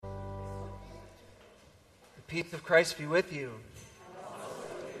peace of Christ be with you.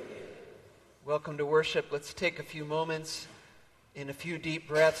 Welcome to worship. Let's take a few moments in a few deep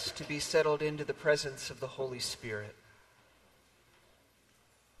breaths to be settled into the presence of the Holy Spirit.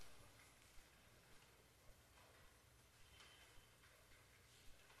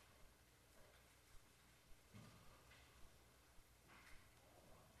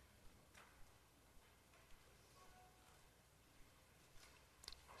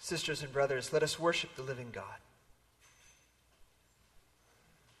 Sisters and brothers, let us worship the living God.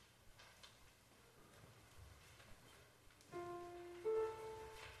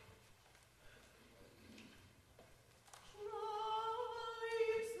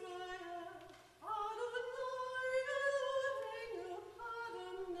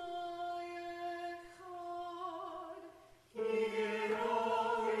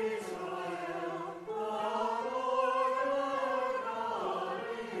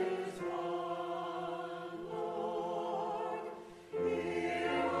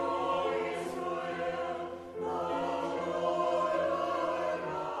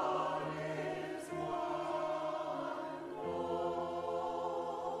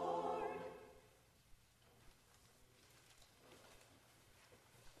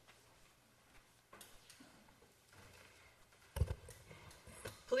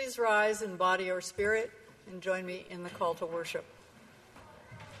 Please rise in body or spirit and join me in the call to worship.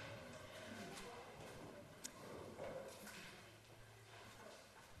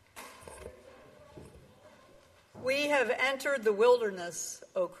 We have entered the wilderness,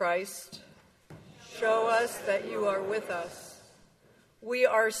 O Christ. Show us that you are with us. We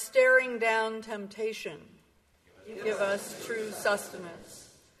are staring down temptation. Give us true sustenance.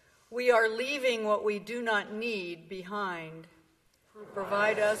 We are leaving what we do not need behind.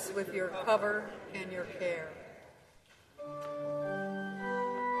 Provide us with your cover and your care.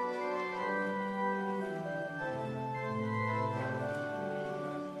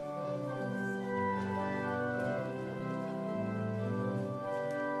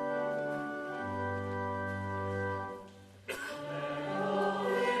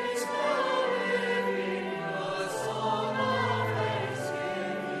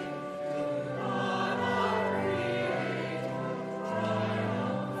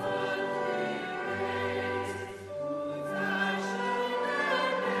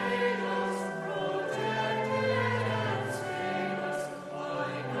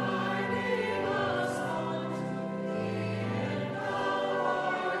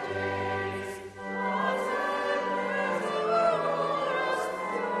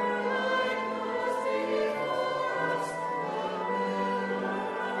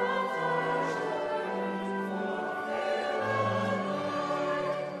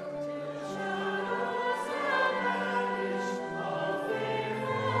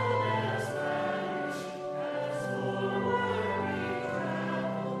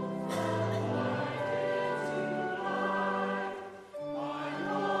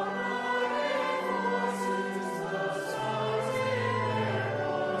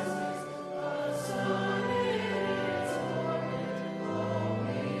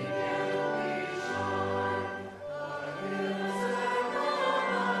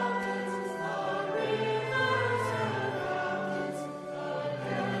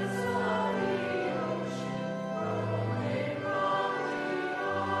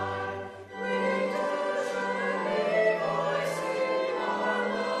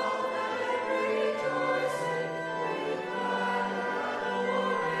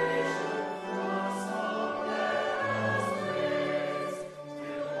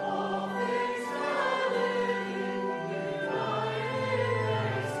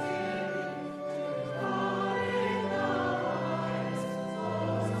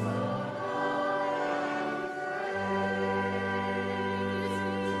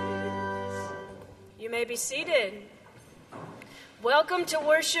 You may be seated. Welcome to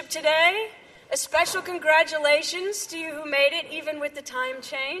worship today. A special congratulations to you who made it, even with the time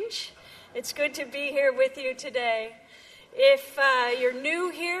change. It's good to be here with you today. If you're new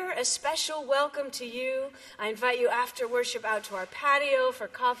here, a special welcome to you. I invite you after worship out to our patio for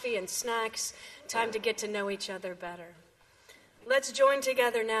coffee and snacks. Time to get to know each other better. Let's join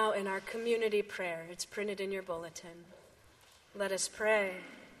together now in our community prayer. It's printed in your bulletin. Let us pray.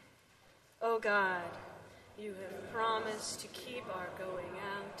 O God, you have promised to keep our going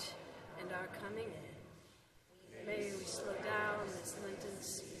out and our coming in. May we slow down this Lenten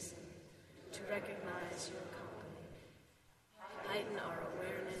season to recognize your company, heighten our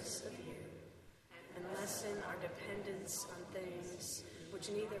awareness of you, and lessen our dependence on things which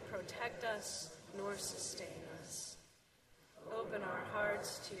neither protect us nor sustain us. Open our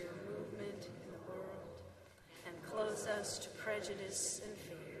hearts to your movement in the world cause us to prejudice and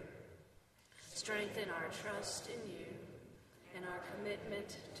fear. Strengthen our trust in you and our commitment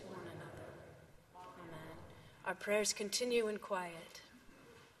to one another. Amen. Our prayers continue in quiet.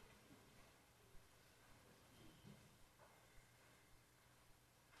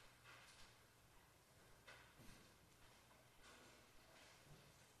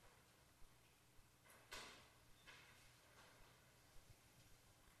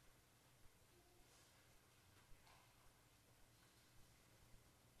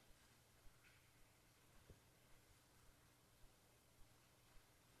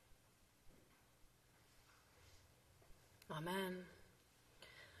 Amen.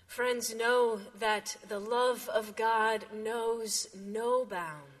 Friends, know that the love of God knows no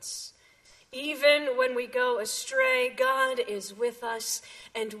bounds. Even when we go astray, God is with us,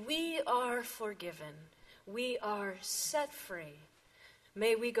 and we are forgiven. We are set free.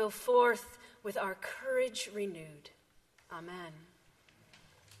 May we go forth with our courage renewed. Amen.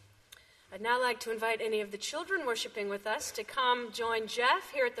 I'd now like to invite any of the children worshiping with us to come join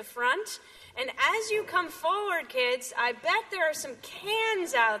Jeff here at the front. And as you come forward, kids, I bet there are some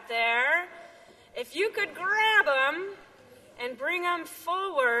cans out there. If you could grab them and bring them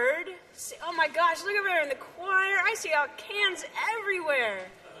forward. See, oh my gosh, look over there in the choir. I see all cans everywhere.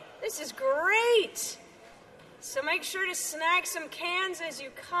 This is great. So make sure to snag some cans as you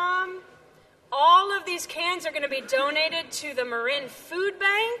come. All of these cans are going to be donated to the Marin Food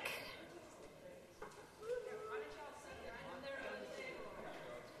Bank.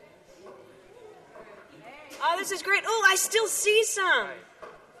 Oh, this is great. Oh, I still see some.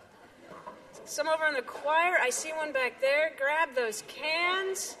 Some over in the choir. I see one back there. Grab those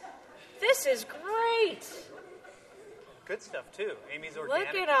cans. This is great. Good stuff, too. Amy's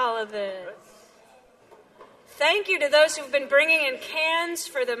organic. Look at all of this. Thank you to those who've been bringing in cans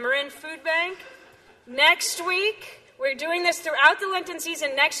for the Marin Food Bank. Next week, we're doing this throughout the Lenten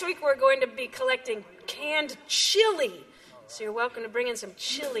season. Next week, we're going to be collecting canned chili. So you're welcome to bring in some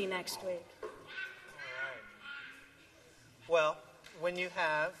chili next week. Well, when you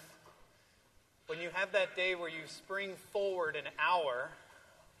have that day where you spring forward an hour,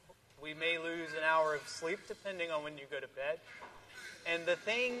 we may lose an hour of sleep depending on when you go to bed. And the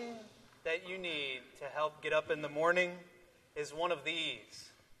thing that you need to help get up in the morning is one of these.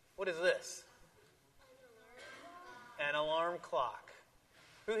 What is this? An alarm clock.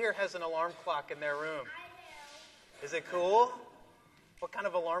 Who here has an alarm clock in their room? I do. Is it cool? What kind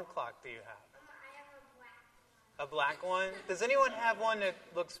of alarm clock do you have? A black one? Does anyone have one that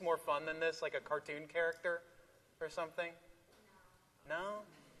looks more fun than this, like a cartoon character or something? No?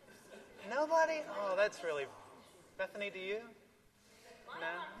 Nobody? Oh, that's really... Bethany, do you? My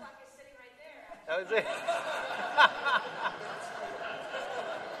alarm clock is sitting right there. That was it?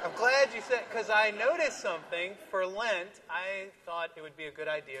 I'm glad you said, because I noticed something. For Lent, I thought it would be a good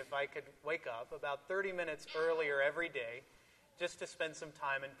idea if I could wake up about 30 minutes earlier every day just to spend some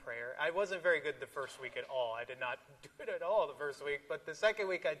time in prayer. I wasn't very good the first week at all. I did not do it at all the first week, but the second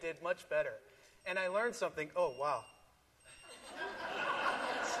week I did much better. And I learned something. Oh, wow.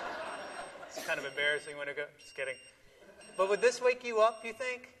 It's kind of embarrassing when I go, just kidding. But would this wake you up, you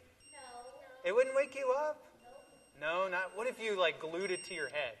think? No. It wouldn't wake you up? No, not. What if you, like, glued it to your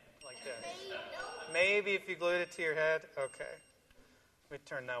head like this? Maybe if you glued it to your head? Okay. Let me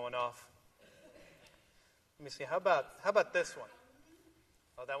turn that one off. Let me see. How about this one?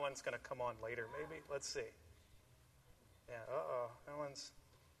 Oh, that one's going to come on later, maybe. Let's see. Yeah, that one's...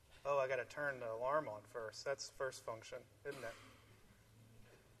 Oh, I got to turn the alarm on first. That's the first function, isn't it?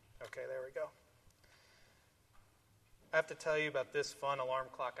 Okay, there we go. I have to tell you about this fun alarm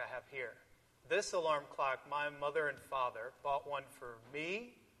clock I have here. This alarm clock, my mother and father bought one for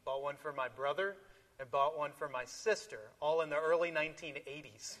me, bought one for my brother, and bought one for my sister, all in the early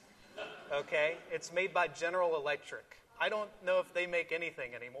 1980s. Okay? It's made by General Electric. I don't know if they make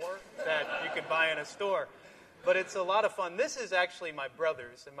anything anymore that you could buy in a store. But it's a lot of fun. This is actually my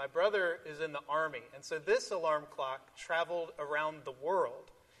brother's, and my brother is in the Army. And so this alarm clock traveled around the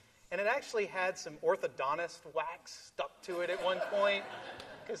world. And it actually had some orthodontist wax stuck to it at one point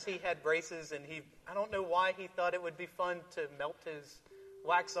because he had braces, and I don't know why he thought it would be fun to melt his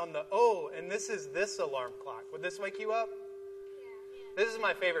wax on the... Oh, and this is this alarm clock. Would this wake you up? This is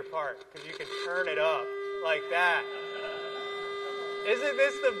my favorite part, because you can turn it up like that. Isn't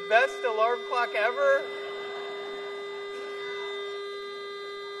this the best alarm clock ever?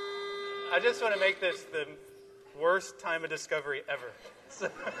 I just want to make this the worst time of discovery ever.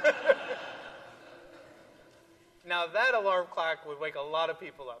 Now, that alarm clock would wake a lot of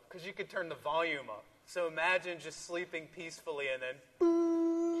people up, because you could turn the volume up. So imagine just sleeping peacefully, and then,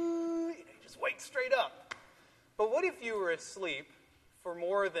 boo, you just wake straight up. But what if you were asleep for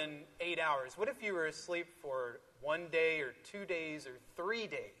more than 8 hours? What if you were asleep for 1 day or 2 days or 3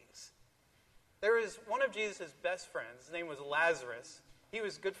 days? There was one of Jesus' best friends. His name was Lazarus. He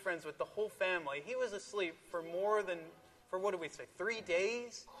was good friends with the whole family. He was asleep for what did we say, 3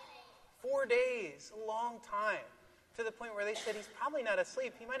 days? 4 days, a long time, to the point where they said he's probably not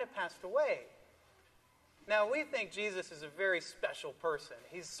asleep. He might have passed away. Now, we think Jesus is a very special person.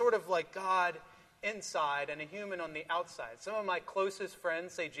 He's sort of like God inside and a human on the outside. Some of my closest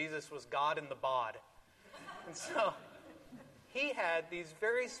friends say Jesus was God in the bod. And so he had these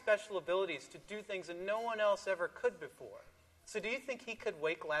very special abilities to do things that no one else ever could before. So do you think he could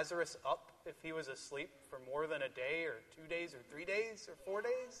wake Lazarus up if he was asleep for more than a day or 2 days or 3 days or 4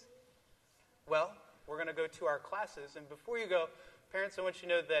 days? Well, we're going to go to our classes. And before you go, parents, I want you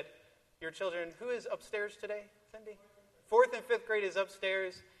to know that your children, who is upstairs today, Cindy? 4th and 5th grade is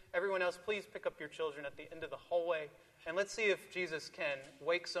upstairs. Everyone else, please pick up your children at the end of the hallway. And let's see if Jesus can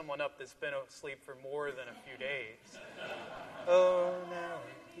wake someone up that's been asleep for more than a few days. Oh, now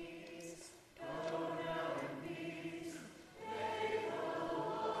in peace. Oh, now in peace. May the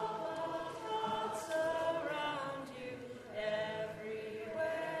Lord surround you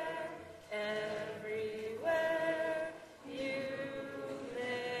everywhere, everywhere you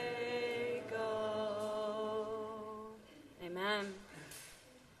may go. Amen.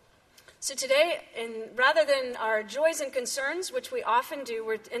 So today, rather than our joys and concerns, which we often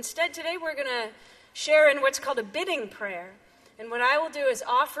do, instead today we're going to share in what's called a bidding prayer. And what I will do is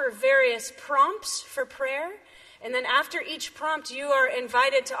offer various prompts for prayer. And then after each prompt, you are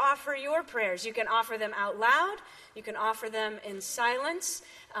invited to offer your prayers. You can offer them out loud. You can offer them in silence.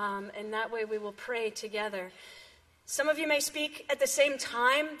 And that way we will pray together. Some of you may speak at the same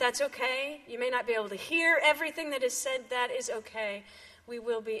time. That's okay. You may not be able to hear everything that is said. That is okay. We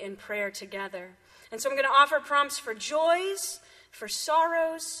will be in prayer together. And so I'm going to offer prompts for joys, for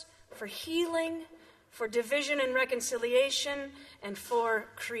sorrows, for healing, for division and reconciliation, and for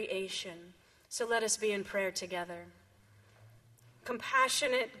creation. So let us be in prayer together.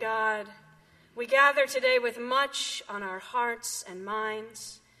 Compassionate God, we gather today with much on our hearts and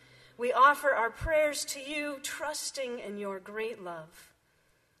minds. We offer our prayers to you, trusting in your great love.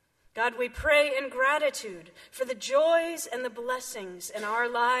 God, we pray in gratitude for the joys and the blessings in our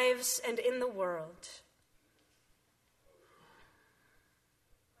lives and in the world.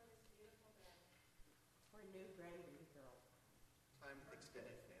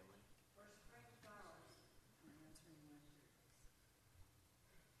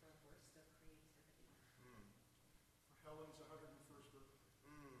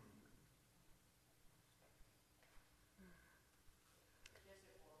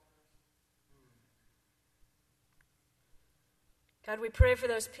 God, we pray for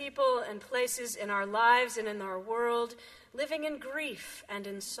those people and places in our lives and in our world living in grief and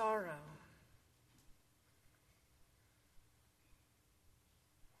in sorrow.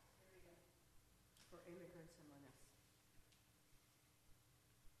 For immigrants among us.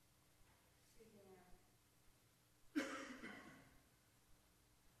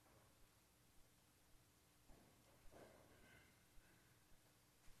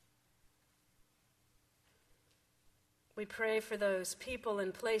 We pray for those people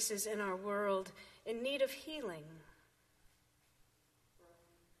and places in our world in need of healing.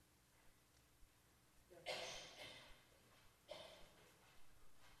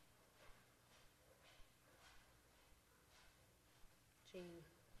 Jean.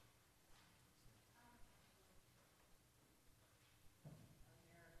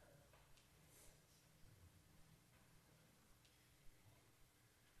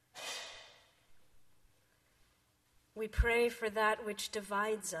 We pray for that which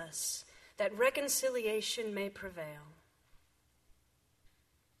divides us, that reconciliation may prevail.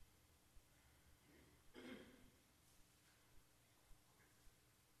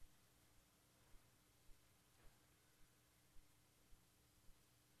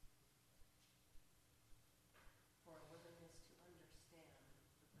 For a willingness to understand the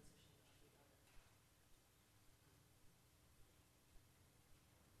position of the other.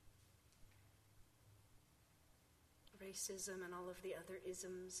 Racism and all of the other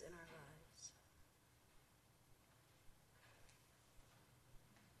isms in our lives.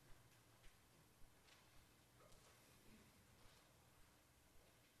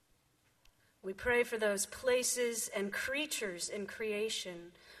 We pray for those places and creatures in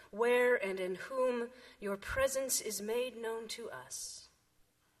creation where and in whom your presence is made known to us.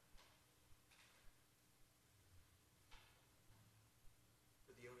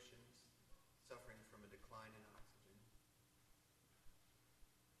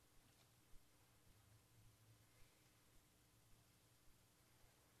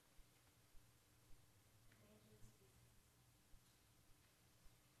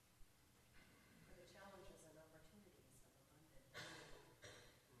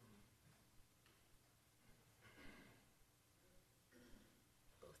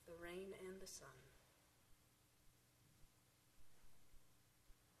 Son.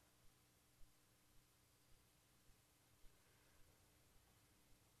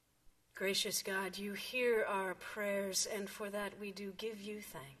 Gracious God, you hear our prayers, and for that we do give you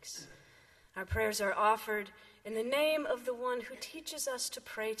thanks. Our prayers are offered in the name of the one who teaches us to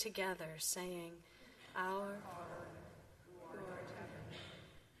pray together, saying, Our Father, who art in heaven,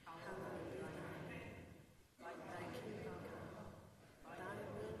 hallowed be thy name. Thy kingdom come, thy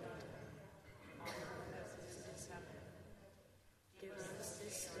will be done, on earth as it is in heaven. Give us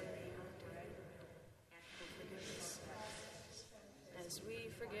this day our daily bread, and forgive us our debts, as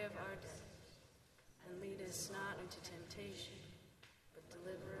we forgive our debtors. And lead us not into temptation, but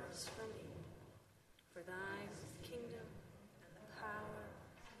deliver us from evil. For thine is the kingdom, and the power,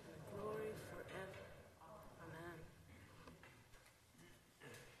 and the glory forever. Amen.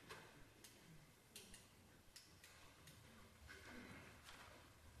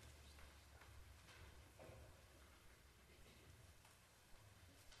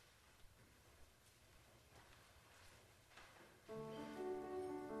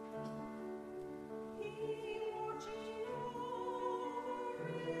 Watching over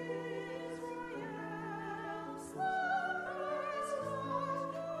Israel.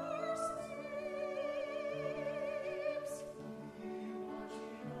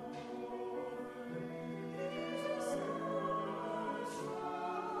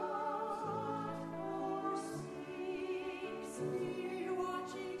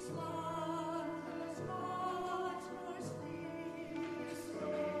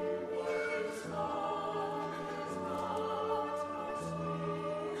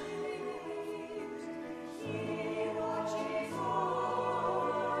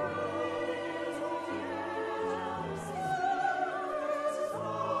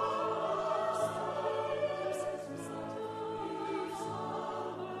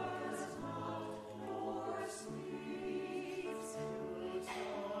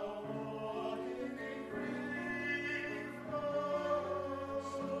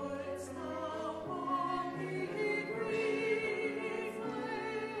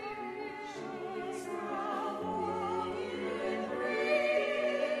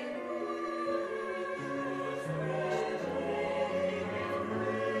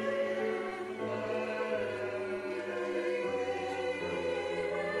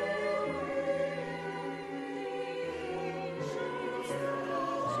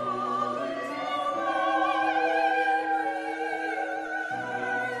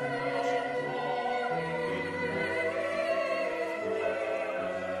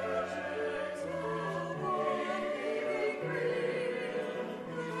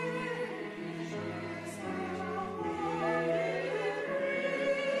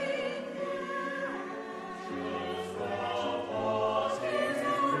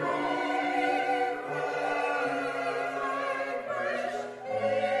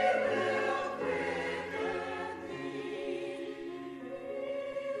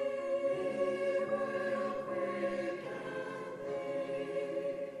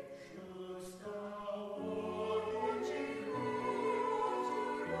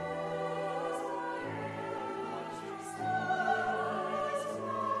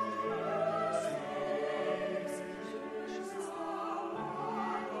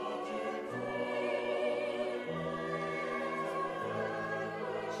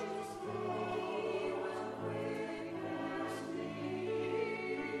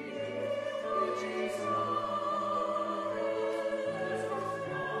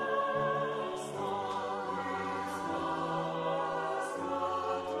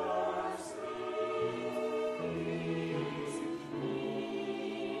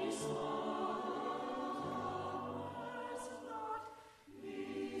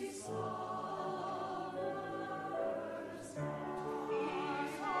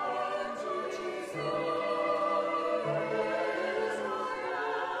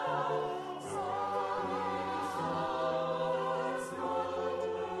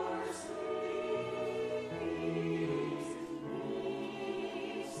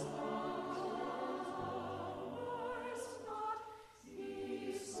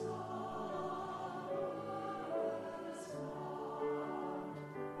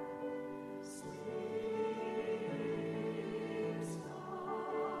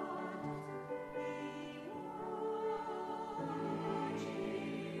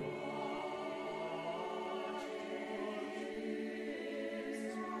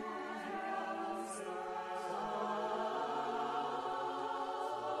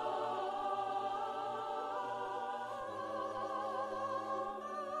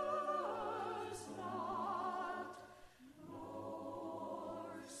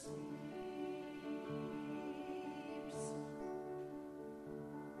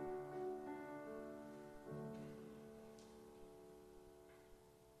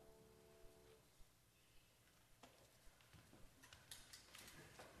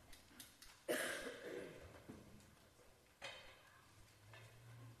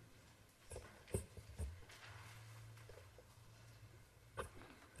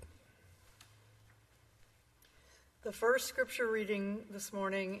 The first scripture reading this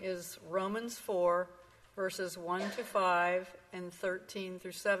morning is Romans 4, verses 1 to 5 and 13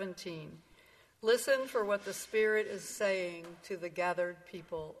 through 17. Listen for what the Spirit is saying to the gathered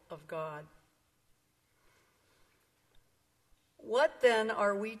people of God. What then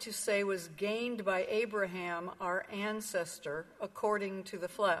are we to say was gained by Abraham, our ancestor, according to the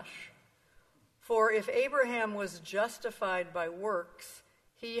flesh? For if Abraham was justified by works,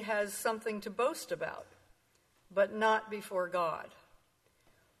 he has something to boast about, but not before God.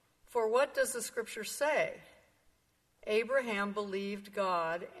 For what does the Scripture say? Abraham believed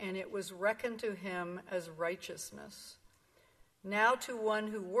God, and it was reckoned to him as righteousness. Now to one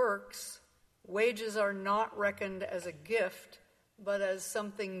who works, wages are not reckoned as a gift, but as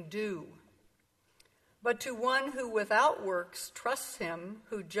something due. But to one who without works trusts him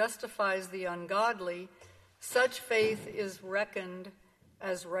who justifies the ungodly, such faith is reckoned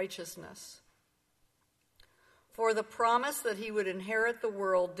as righteousness. For the promise that he would inherit the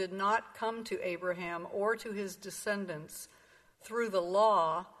world did not come to Abraham or to his descendants through the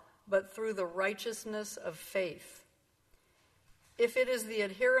law, but through the righteousness of faith. If it is the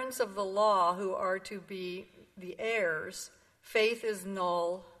adherents of the law who are to be the heirs, faith is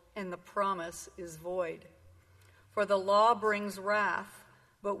null and the promise is void. For the law brings wrath,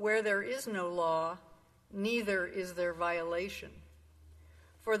 but where there is no law, neither is there violation.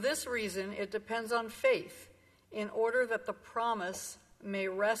 For this reason, it depends on faith, in order that the promise may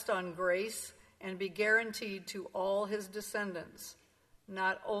rest on grace and be guaranteed to all his descendants,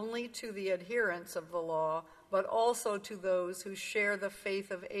 not only to the adherents of the law, but also to those who share the faith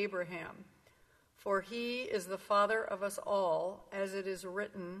of Abraham. For he is the father of us all, as it is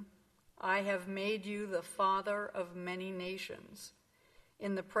written, I have made you the father of many nations,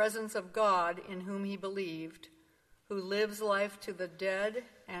 in the presence of God in whom he believed, who lives life to the dead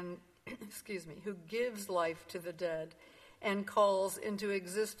and who gives life to the dead and calls into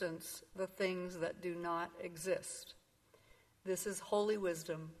existence the things that do not exist. This is holy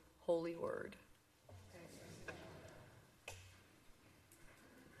wisdom, holy word.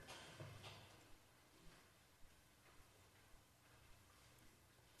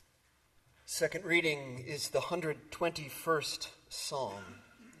 Second reading is the 121st Psalm.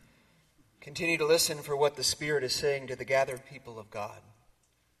 Continue to listen for what the Spirit is saying to the gathered people of God.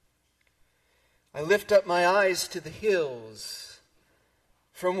 I lift up my eyes to the hills.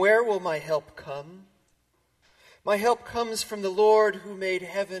 From where will my help come? My help comes from the Lord who made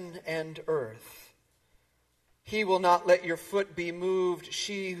heaven and earth. He will not let your foot be moved.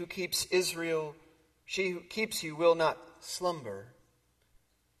 She who keeps Israel, she who keeps you will not slumber.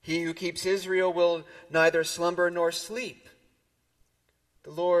 He who keeps Israel will neither slumber nor sleep.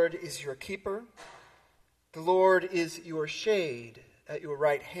 The Lord is your keeper. The Lord is your shade at your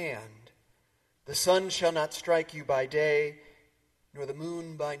right hand. The sun shall not strike you by day, nor the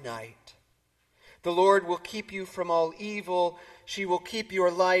moon by night. The Lord will keep you from all evil. She will keep your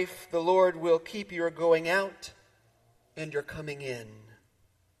life. The Lord will keep your going out and your coming in,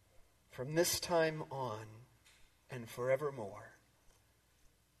 from this time on and forevermore.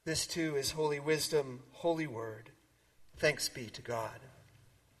 This too is holy wisdom, holy word. Thanks be to God.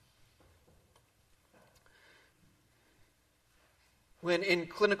 When in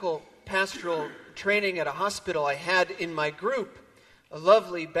clinical pastoral training at a hospital, I had in my group a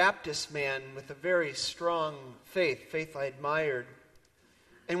lovely Baptist man with a very strong faith I admired.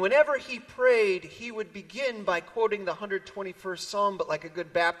 And whenever he prayed, he would begin by quoting the 121st Psalm, but like a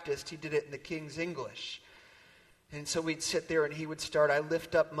good Baptist, he did it in the King's English. And so we'd sit there and he would start, I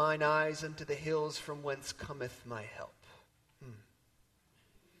lift up mine eyes unto the hills from whence cometh my help.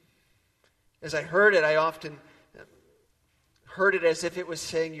 As I heard it, I often heard it as if it was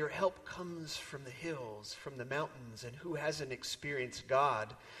saying, your help comes from the hills, from the mountains, and who hasn't experienced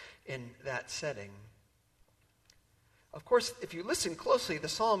God in that setting? Of course, if you listen closely, the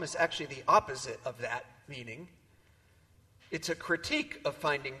psalm is actually the opposite of that meaning. It's a critique of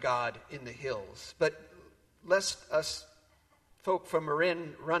finding God in the hills. But lest us folk from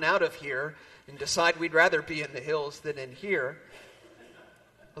Marin run out of here and decide we'd rather be in the hills than in here,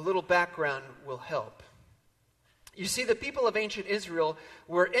 a little background will help. You see, the people of ancient Israel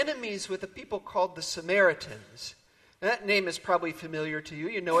were enemies with a people called the Samaritans. That name is probably familiar to you.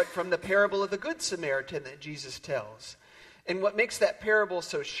 You know it from the parable of the Good Samaritan that Jesus tells. And what makes that parable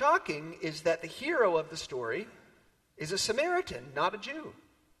so shocking is that the hero of the story is a Samaritan, not a Jew.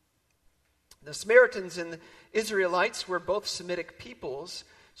 The Samaritans and the Israelites were both Semitic peoples,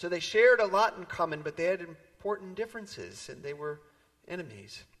 so they shared a lot in common, but they had important differences, and they were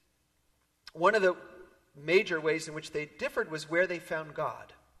enemies. One of the major ways in which they differed was where they found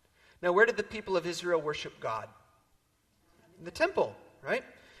God. Now, where did the people of Israel worship God? The temple, right?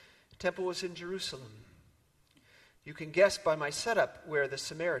 The temple was in Jerusalem. You can guess by my setup where the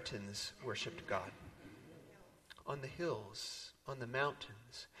Samaritans worshiped God. On the hills, on the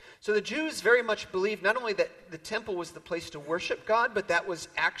mountains. So the Jews very much believed not only that the temple was the place to worship God, but that was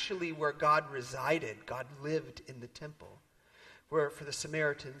actually where God resided. God lived in the temple. Where for the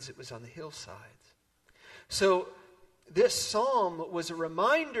Samaritans, it was on the hillsides. So this psalm was a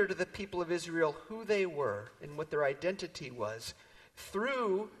reminder to the people of Israel who they were and what their identity was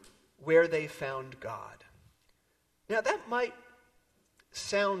through where they found God. Now that might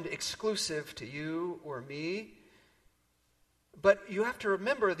sound exclusive to you or me, but you have to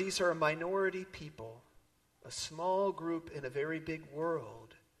remember these are a minority people, a small group in a very big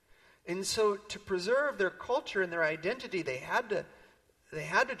world. And so to preserve their culture and their identity, they had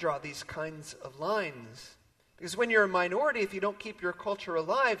to draw these kinds of lines. Because when you're a minority, if you don't keep your culture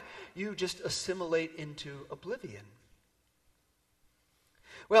alive, you just assimilate into oblivion.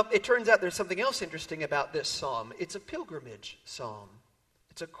 Well, it turns out there's something else interesting about this psalm. It's a pilgrimage psalm.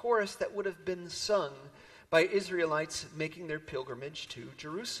 It's a chorus that would have been sung by Israelites making their pilgrimage to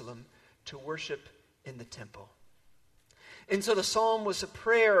Jerusalem to worship in the temple. And so the psalm was a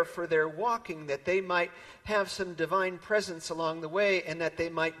prayer for their walking, that they might have some divine presence along the way and that they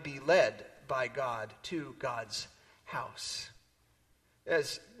might be led by God to God's house.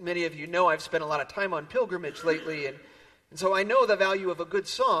 As many of you know, I've spent a lot of time on pilgrimage lately, and so I know the value of a good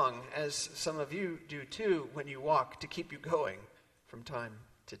song, as some of you do too, when you walk, to keep you going from time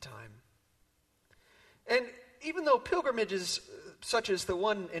to time. And even though pilgrimages such as the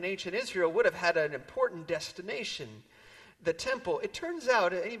one in ancient Israel would have had an important destination, the temple, it turns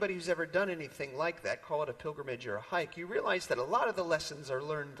out, anybody who's ever done anything like that, call it a pilgrimage or a hike, you realize that a lot of the lessons are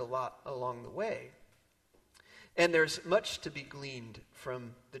learned a lot along the way. And there's much to be gleaned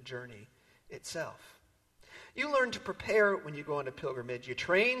from the journey itself. You learn to prepare when you go on a pilgrimage. You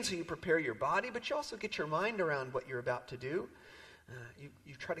train, so you prepare your body, but you also get your mind around what you're about to do.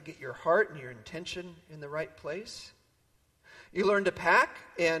 You try to get your heart and your intention in the right place. You learn to pack,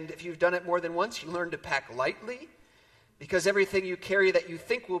 and if you've done it more than once, you learn to pack lightly, because everything you carry that you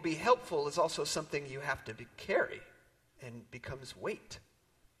think will be helpful is also something you have to carry and becomes weight.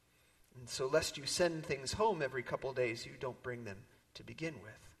 And so lest you send things home every couple of days, you don't bring them to begin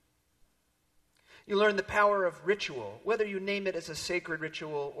with. You learn the power of ritual, whether you name it as a sacred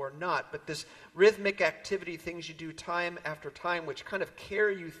ritual or not, but this rhythmic activity, things you do time after time, which kind of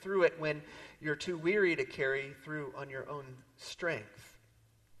carry you through it when you're too weary to carry through on your own strength.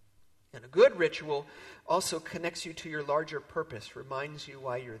 And a good ritual also connects you to your larger purpose, reminds you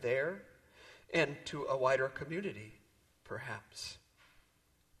why you're there, and to a wider community, perhaps.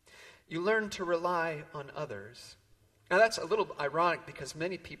 You learn to rely on others. Now that's a little ironic because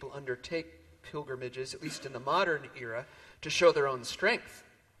many people undertake pilgrimages, at least in the modern era, to show their own strength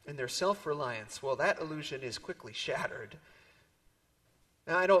and their self-reliance. Well, that illusion is quickly shattered.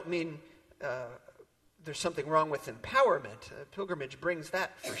 Now, I don't mean there's something wrong with empowerment. Pilgrimage brings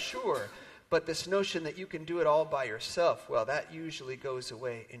that for sure. But this notion that you can do it all by yourself, well, that usually goes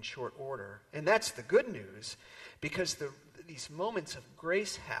away in short order. And that's the good news, because these moments of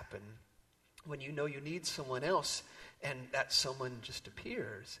grace happen when you know you need someone else, and that someone just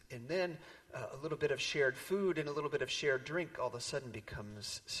appears. And then a little bit of shared food and a little bit of shared drink all of a sudden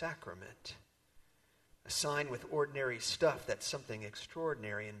becomes sacrament. A sign with ordinary stuff that something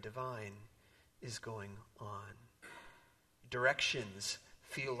extraordinary and divine is going on. Directions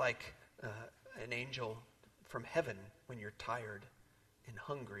feel like an angel from heaven when you're tired and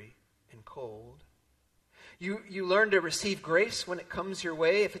hungry and cold. You learn to receive grace when it comes your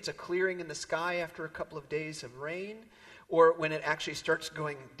way, if it's a clearing in the sky after a couple of days of rain, or when it actually starts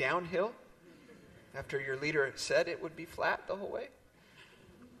going downhill after your leader said it would be flat the whole way.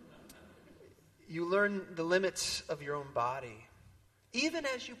 You learn the limits of your own body, even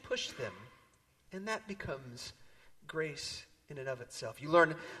as you push them, and that becomes grace in and of itself. You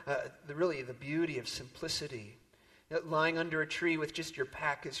learn the beauty of simplicity. Lying under a tree with just your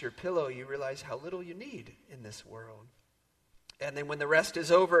pack as your pillow, you realize how little you need in this world. And then when the rest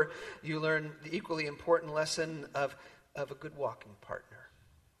is over, you learn the equally important lesson of a good walking partner.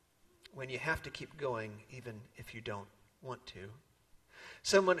 When you have to keep going, even if you don't want to.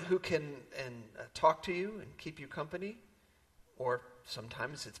 Someone who can talk to you and keep you company, or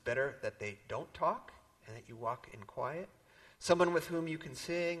sometimes it's better that they don't talk and that you walk in quiet. Someone with whom you can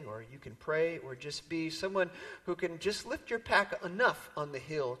sing, or you can pray, or just be someone who can just lift your pack enough on the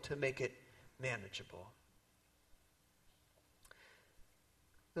hill to make it manageable.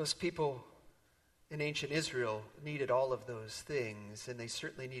 Those people in ancient Israel needed all of those things, and they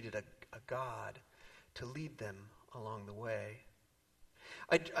certainly needed a God to lead them along the way.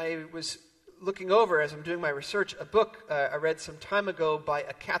 I was looking over, as I'm doing my research, a book I read some time ago by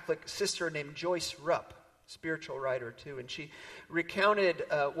a Catholic sister named Joyce Rupp, spiritual writer too, and she recounted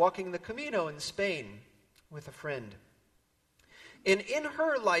walking the Camino in Spain with a friend. And in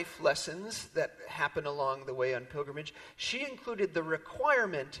her life lessons that happen along the way on pilgrimage, she included the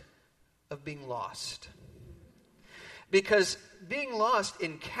requirement of being lost. Because being lost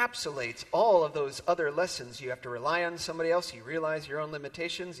encapsulates all of those other lessons. You have to rely on somebody else. You realize your own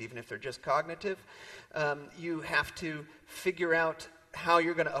limitations, even if they're just cognitive. You have to figure out how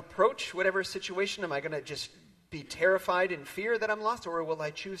you're going to approach whatever situation. Am I going to just be terrified in fear that I'm lost, or will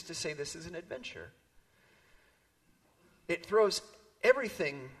I choose to say this is an adventure? It throws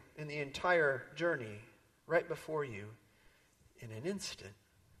everything in the entire journey right before you in an instant.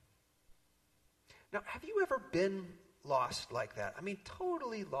 Now, have you ever been lost like that? I mean,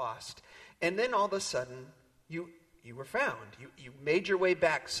 totally lost. And then all of a sudden, you were found. You made your way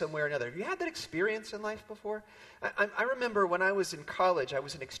back somewhere or another. Have you had that experience in life before? I remember when I was in college, I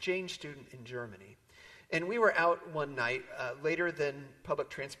was an exchange student in Germany. And we were out one night, later than public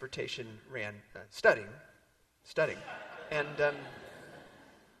transportation ran, studying. And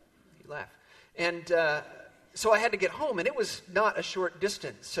you laugh. And so I had to get home, and it was not a short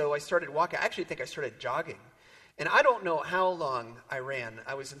distance. So I started walking. I actually think I started jogging. And I don't know how long I ran.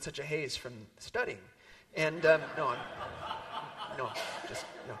 I was in such a haze from studying. And no.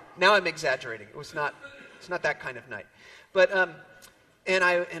 Now I'm exaggerating. It's not that kind of night. But and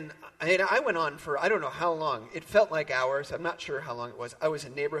I went on for I don't know how long. It felt like hours. I'm not sure how long it was. I was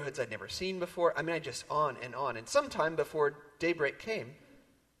in neighborhoods I'd never seen before. I mean, I just on and on. And sometime before daybreak came,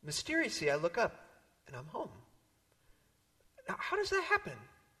 mysteriously I look up and I'm home. Now, how does that happen?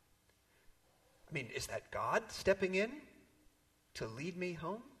 I mean, is that God stepping in to lead me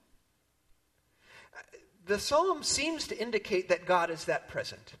home? The psalm seems to indicate that God is that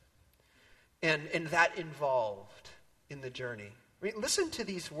present and that involved in the journey. I mean, listen to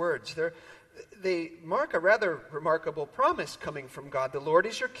these words. They mark a rather remarkable promise coming from God. The Lord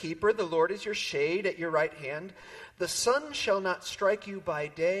is your keeper. The Lord is your shade at your right hand. The sun shall not strike you by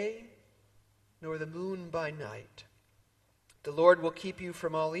day, nor the moon by night. The Lord will keep you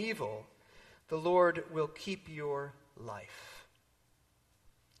from all evil. The Lord will keep your life.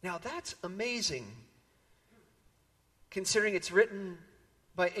 Now that's amazing, considering it's written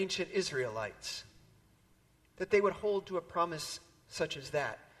by ancient Israelites, that they would hold to a promise such as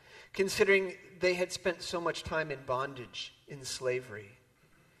that, considering they had spent so much time in bondage, in slavery.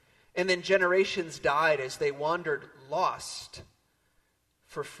 And then generations died as they wandered lost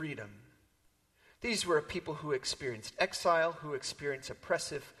for freedom. These were people who experienced exile, who experienced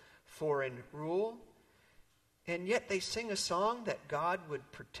oppressive foreign rule, and yet they sing a song that God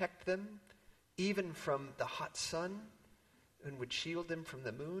would protect them even from the hot sun and would shield them from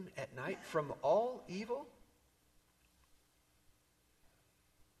the moon at night, from all evil.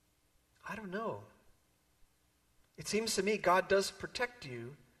 I don't know. It seems to me God does protect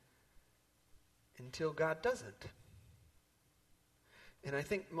you until God doesn't. And I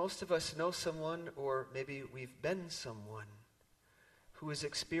think most of us know someone, or maybe we've been someone, who has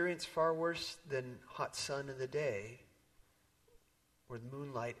experienced far worse than hot sun in the day or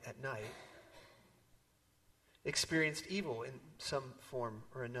moonlight at night, experienced evil in some form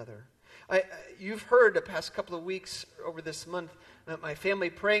or another. You've heard the past couple of weeks over this month, my family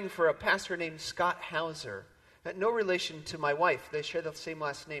praying for a pastor named Scott Hauser. No relation to my wife. They share the same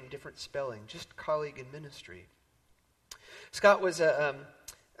last name, different spelling, just colleague in ministry. Scott was a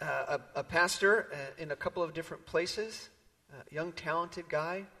pastor in a couple of different places. Young, talented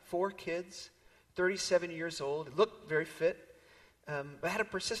guy, 4 kids, 37 years old, looked very fit, but had a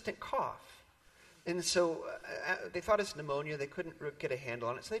persistent cough. And so they thought it's pneumonia. They couldn't get a handle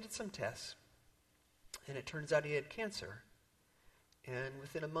on it, so they did some tests. And it turns out he had cancer. And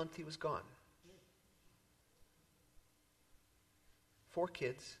within a month, he was gone. 4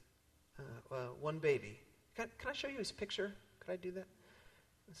 kids, 1 baby. Can I show you his picture? Could I do that?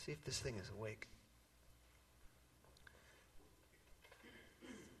 Let's see if this thing is awake.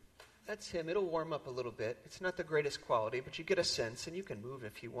 That's him. It'll warm up a little bit. It's not the greatest quality, but you get a sense, and you can move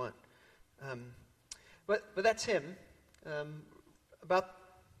if you want. But that's him. About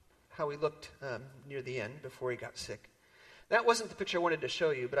how he looked near the end before he got sick. That wasn't the picture I wanted to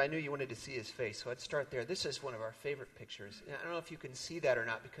show you, but I knew you wanted to see his face, so I'd start there. This is one of our favorite pictures. And I don't know if you can see that or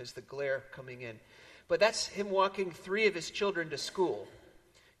not because the glare coming in. But that's him walking 3 of his children to school.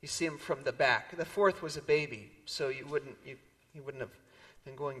 You see him from the back. The 4th was a baby, so he wouldn't have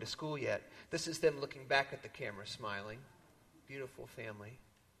been going to school yet. This is them looking back at the camera, smiling. Beautiful family.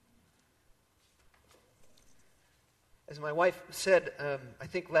 As my wife said, I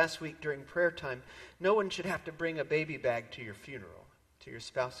think last week during prayer time, no one should have to bring a baby bag to your funeral, to your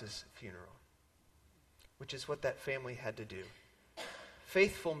spouse's funeral, which is what that family had to do.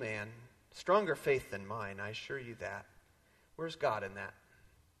 Faithful man, stronger faith than mine, I assure you that. Where's God in that?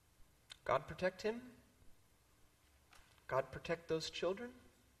 God protect him? God protect those children?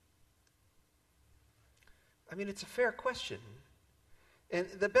 I mean, it's a fair question. And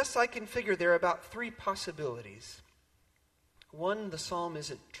the best I can figure, there are about 3 possibilities. 1, the psalm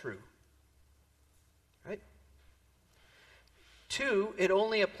isn't true. Right? 2, it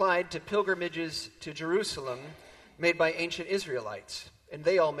only applied to pilgrimages to Jerusalem made by ancient Israelites, and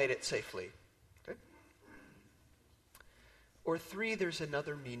they all made it safely. Okay? Or 3, there's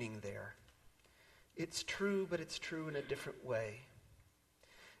another meaning there. It's true, but it's true in a different way.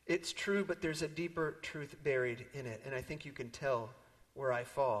 It's true, but there's a deeper truth buried in it, and I think you can tell where I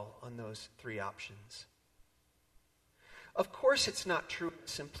fall on those 3 options. Of course it's not true in a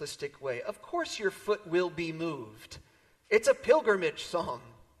simplistic way. Of course your foot will be moved. It's a pilgrimage song.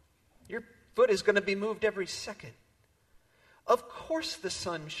 Your foot is going to be moved every second. Of course the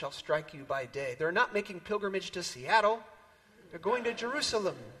sun shall strike you by day. They're not making pilgrimage to Seattle. They're going to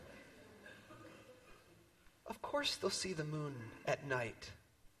Jerusalem. Of course they'll see the moon at night.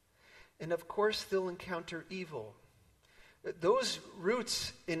 And of course they'll encounter evil. Those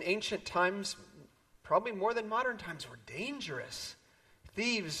routes in ancient times, probably more than modern times, were dangerous.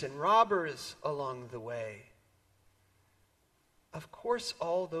 Thieves and robbers along the way. Of course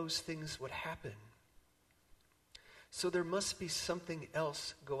all those things would happen. So there must be something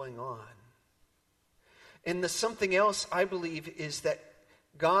else going on. And the something else, I believe, is that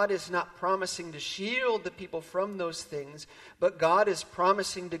God is not promising to shield the people from those things, but God is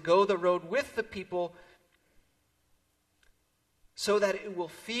promising to go the road with the people so that it will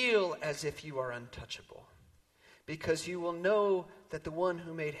feel as if you are untouchable, because you will know that the one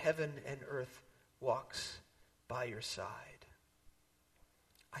who made heaven and earth walks by your side.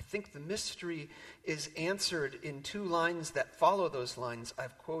 I think the mystery is answered in 2 lines that follow those lines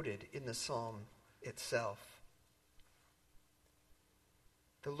I've quoted in the psalm itself.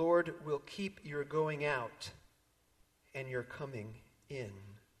 The Lord will keep your going out and your coming in.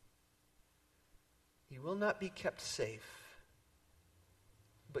 You will not be kept safe,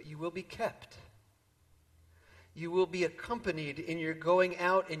 but you will be kept. You will be accompanied in your going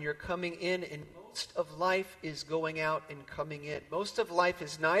out and your coming in, and most of life is going out and coming in. Most of life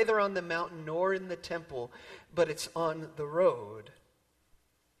is neither on the mountain nor in the temple, but it's on the road.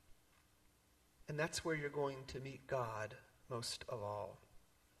 And that's where you're going to meet God most of all.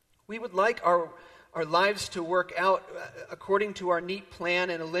 We would like our lives to work out according to our neat plan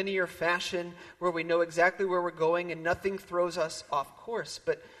in a linear fashion where we know exactly where we're going and nothing throws us off course.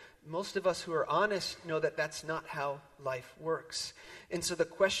 But most of us who are honest know that that's not how life works. And so the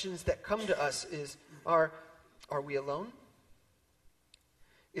questions that come to us is, are we alone?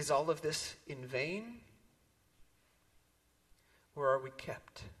 Is all of this in vain? Or are we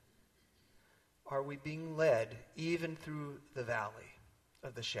kept? Are we being led even through the valley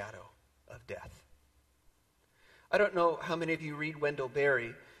of the shadow of death? I don't know how many of you read Wendell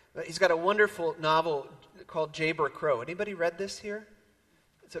Berry. He's got a wonderful novel called Jayber Crow. Anybody read this here?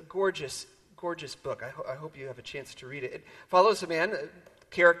 It's a gorgeous, gorgeous book. I hope you have a chance to read it. It follows a man. The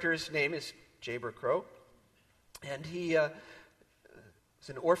character's name is Jayber Crow. And he was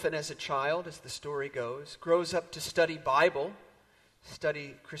an orphan as a child, as the story goes. Grows up to study Bible,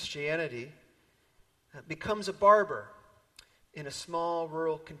 study Christianity. Becomes a barber in a small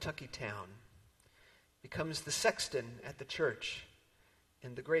rural Kentucky town. Becomes the sexton at the church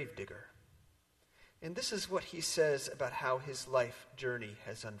and the gravedigger. And this is what he says about how his life journey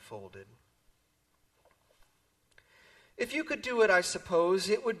has unfolded. If you could do it, I suppose,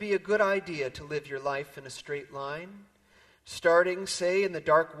 it would be a good idea to live your life in a straight line, starting, say, in the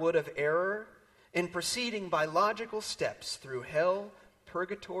dark wood of error, and proceeding by logical steps through hell,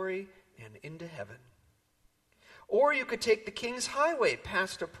 purgatory, and into heaven. Or you could take the King's Highway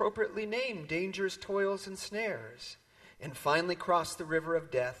past appropriately named dangers, toils, and snares, and finally cross the river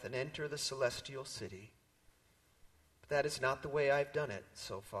of death and enter the celestial city. But that is not the way I've done it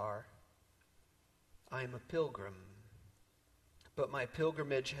so far. I am a pilgrim, but my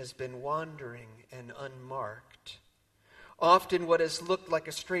pilgrimage has been wandering and unmarked. Often what has looked like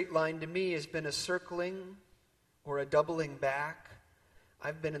a straight line to me has been a circling or a doubling back.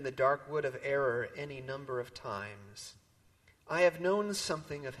 I've been in the dark wood of error any number of times. I have known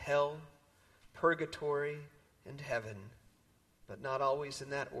something of hell, purgatory, and heaven, but not always in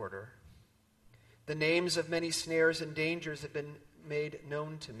that order. The names of many snares and dangers have been made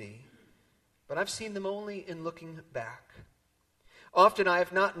known to me, but I've seen them only in looking back. Often I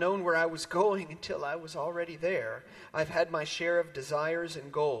have not known where I was going until I was already there. I've had my share of desires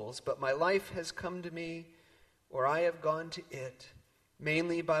and goals, but my life has come to me, or I have gone to it,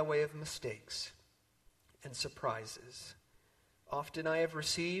 mainly by way of mistakes and surprises. Often I have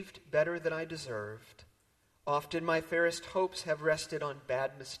received better than I deserved. Often my fairest hopes have rested on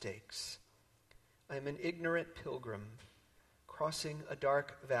bad mistakes. I am an ignorant pilgrim, crossing a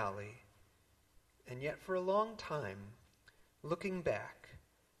dark valley, and yet for a long time, looking back,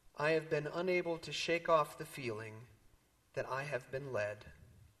 I have been unable to shake off the feeling that I have been led.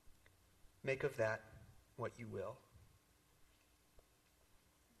 Make of that what you will.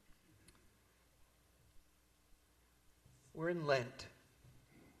 We're in Lent.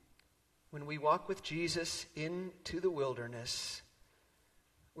 When we walk with Jesus into the wilderness,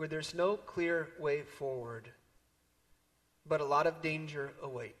 where there's no clear way forward, but a lot of danger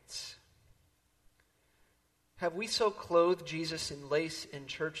awaits. Have we so clothed Jesus in lace in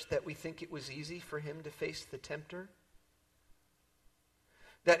church that we think it was easy for him to face the tempter?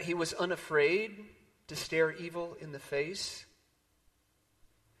 That he was unafraid to stare evil in the face?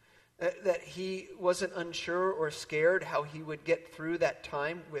 That he wasn't unsure or scared how he would get through that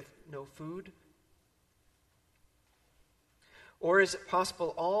time with no food? Or is it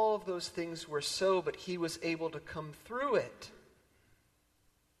possible all of those things were so, but he was able to come through it,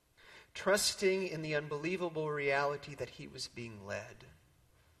 trusting in the unbelievable reality that he was being led,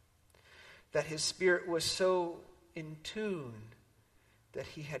 that his spirit was so in tune that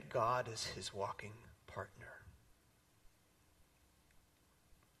he had God as his walking partner?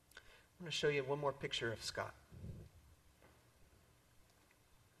 I'm going to show you one more picture of Scott.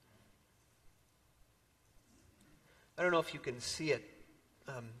 I don't know if you can see it,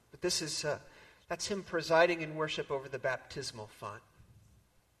 but this is that's him presiding in worship over the baptismal font.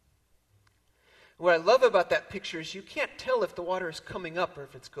 What I love about that picture is you can't tell if the water is coming up or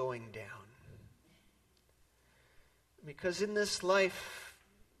if it's going down. Because in this life,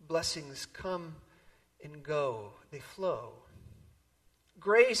 blessings come and go. They flow.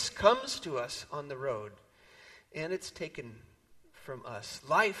 Grace comes to us on the road, and it's taken from us.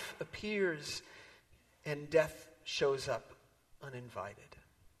 Life appears, and death shows up uninvited.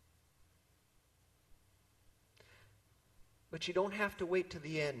 But you don't have to wait to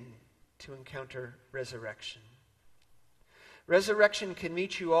the end to encounter resurrection. Resurrection can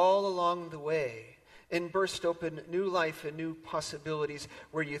meet you all along the way and burst open new life and new possibilities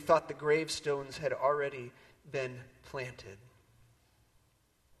where you thought the gravestones had already been planted.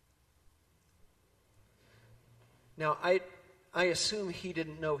 Now, I assume he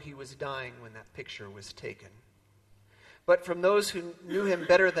didn't know he was dying when that picture was taken. But from those who knew him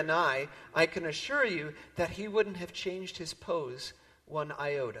better than I can assure you that he wouldn't have changed his pose one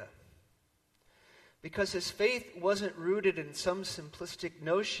iota. Because his faith wasn't rooted in some simplistic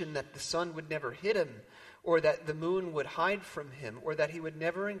notion that the sun would never hit him, or that the moon would hide from him, or that he would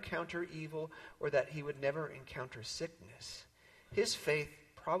never encounter evil, or that he would never encounter sickness. His faith,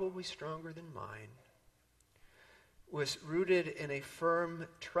 probably stronger than mine, was rooted in a firm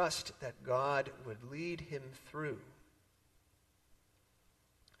trust that God would lead him through.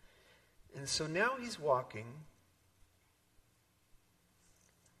 And so now he's walking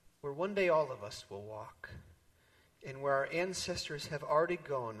where one day all of us will walk, and where our ancestors have already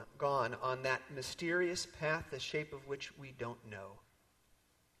gone on that mysterious path, the shape of which we don't know.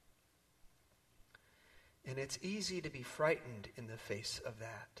 And it's easy to be frightened in the face of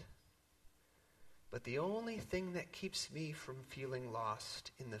that. But the only thing that keeps me from feeling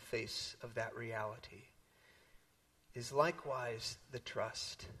lost in the face of that reality is likewise the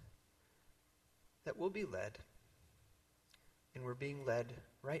trust that we'll be led, and we're being led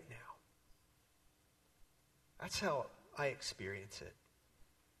right now. That's how I experience it.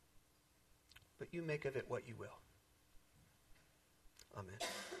 But you make of it what you will. Amen.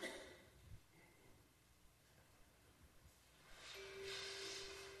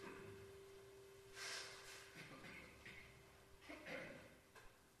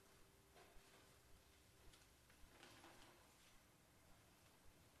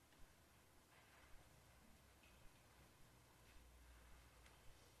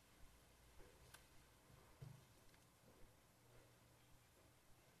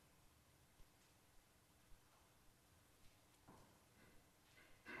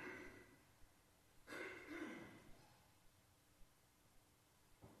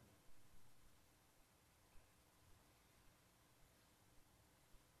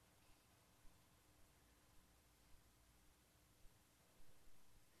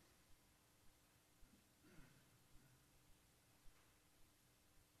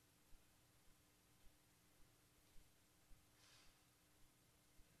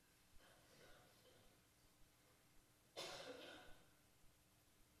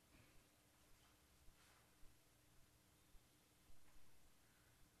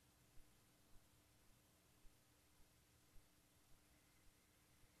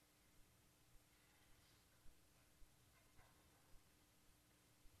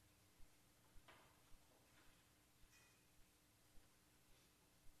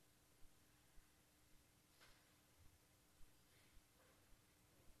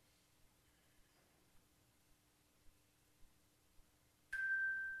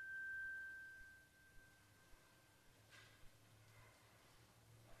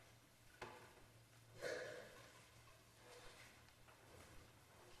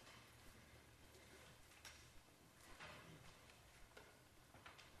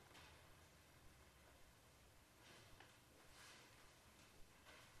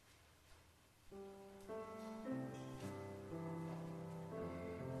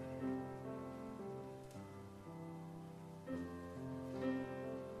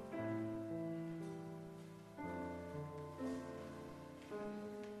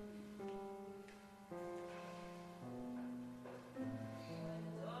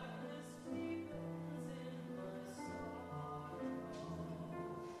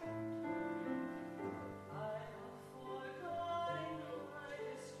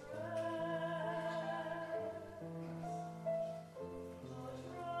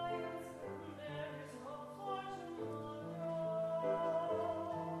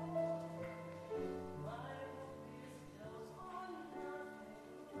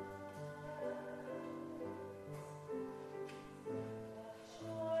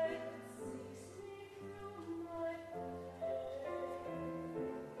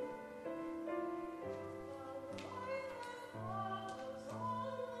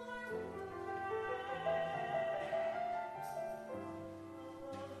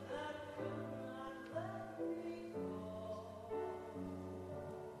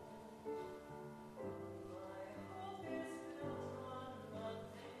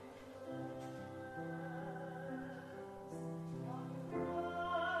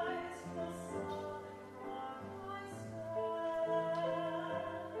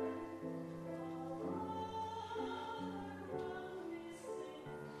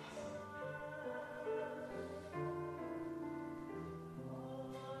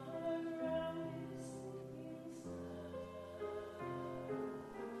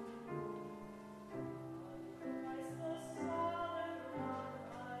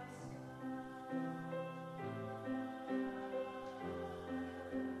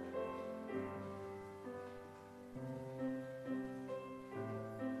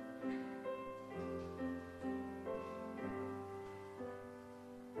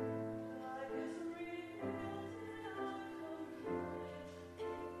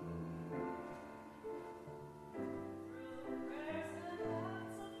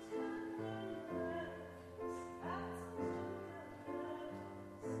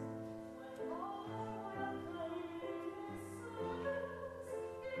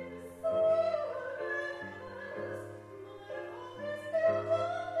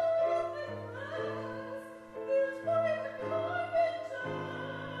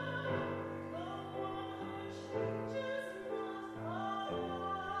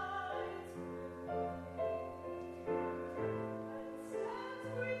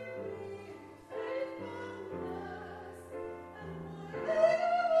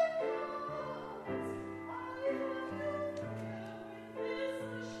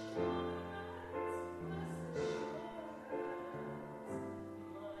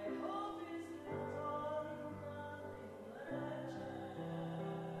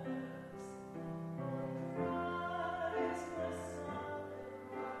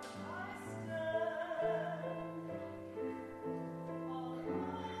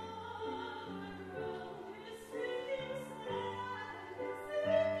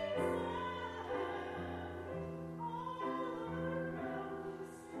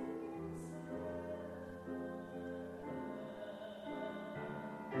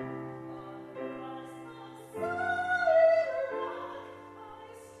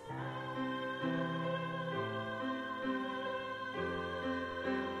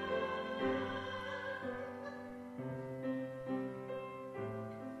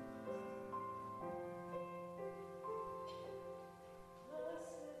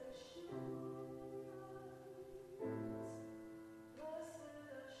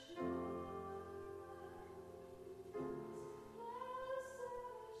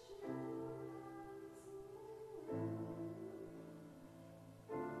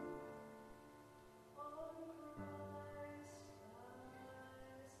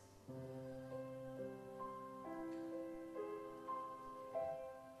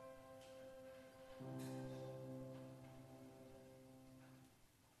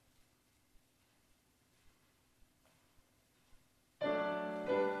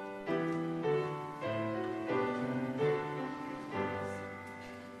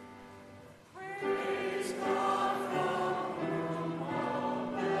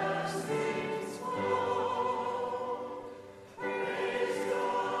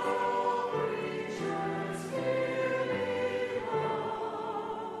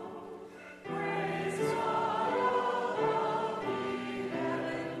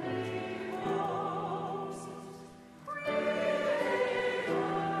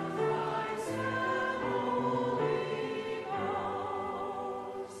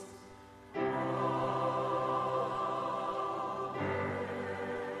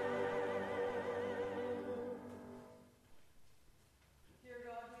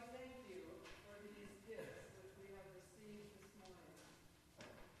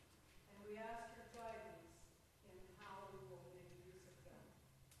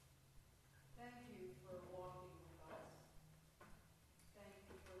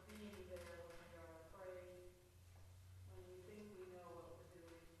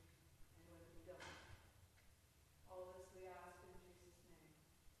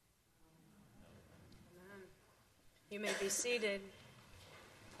 You may be seated.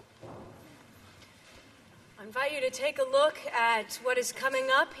 I invite you to take a look at what is coming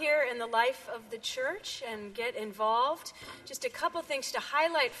up here in the life of the church and get involved. Just a couple things to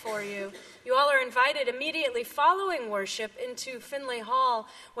highlight for you. You all are invited immediately following worship into Finley Hall,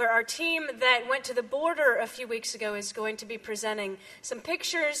 where our team that went to the border a few weeks ago is going to be presenting some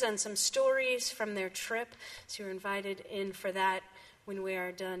pictures and some stories from their trip. So you're invited in for that when we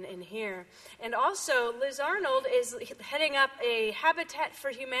are done in here. And also, Liz Arnold is heading up a Habitat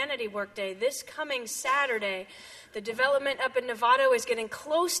for Humanity workday this coming Saturday. The development up in Novato is getting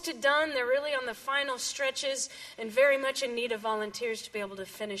close to done. They're really on the final stretches and very much in need of volunteers to be able to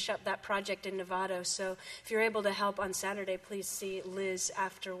finish up that project in Novato. So if you're able to help on Saturday, please see Liz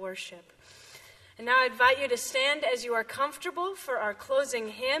after worship. And now I invite you to stand as you are comfortable for our closing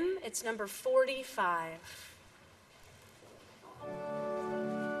hymn. It's number 45.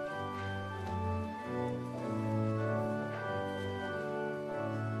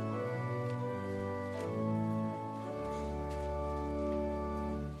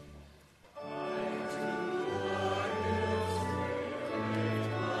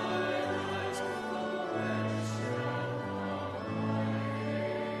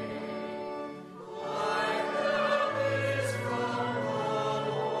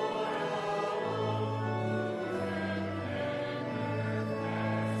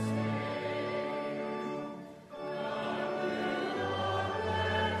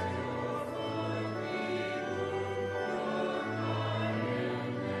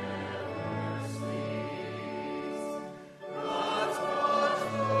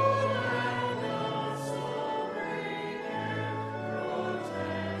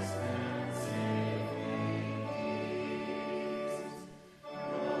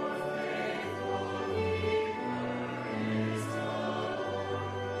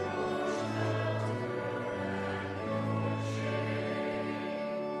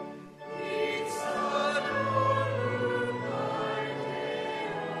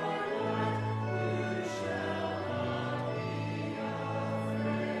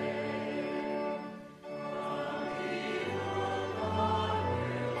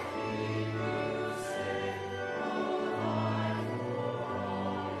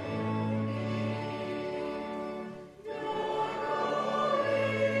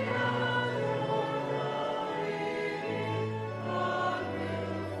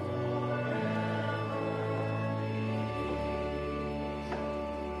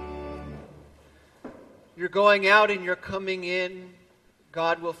 You're going out and you're coming in.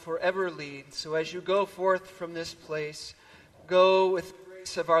 God will forever lead. So as you go forth from this place, go with the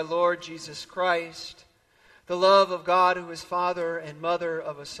grace of our Lord Jesus Christ, the love of God who is Father and Mother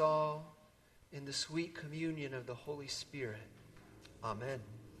of us all, in the sweet communion of the Holy Spirit. Amen.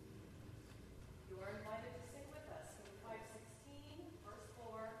 You are invited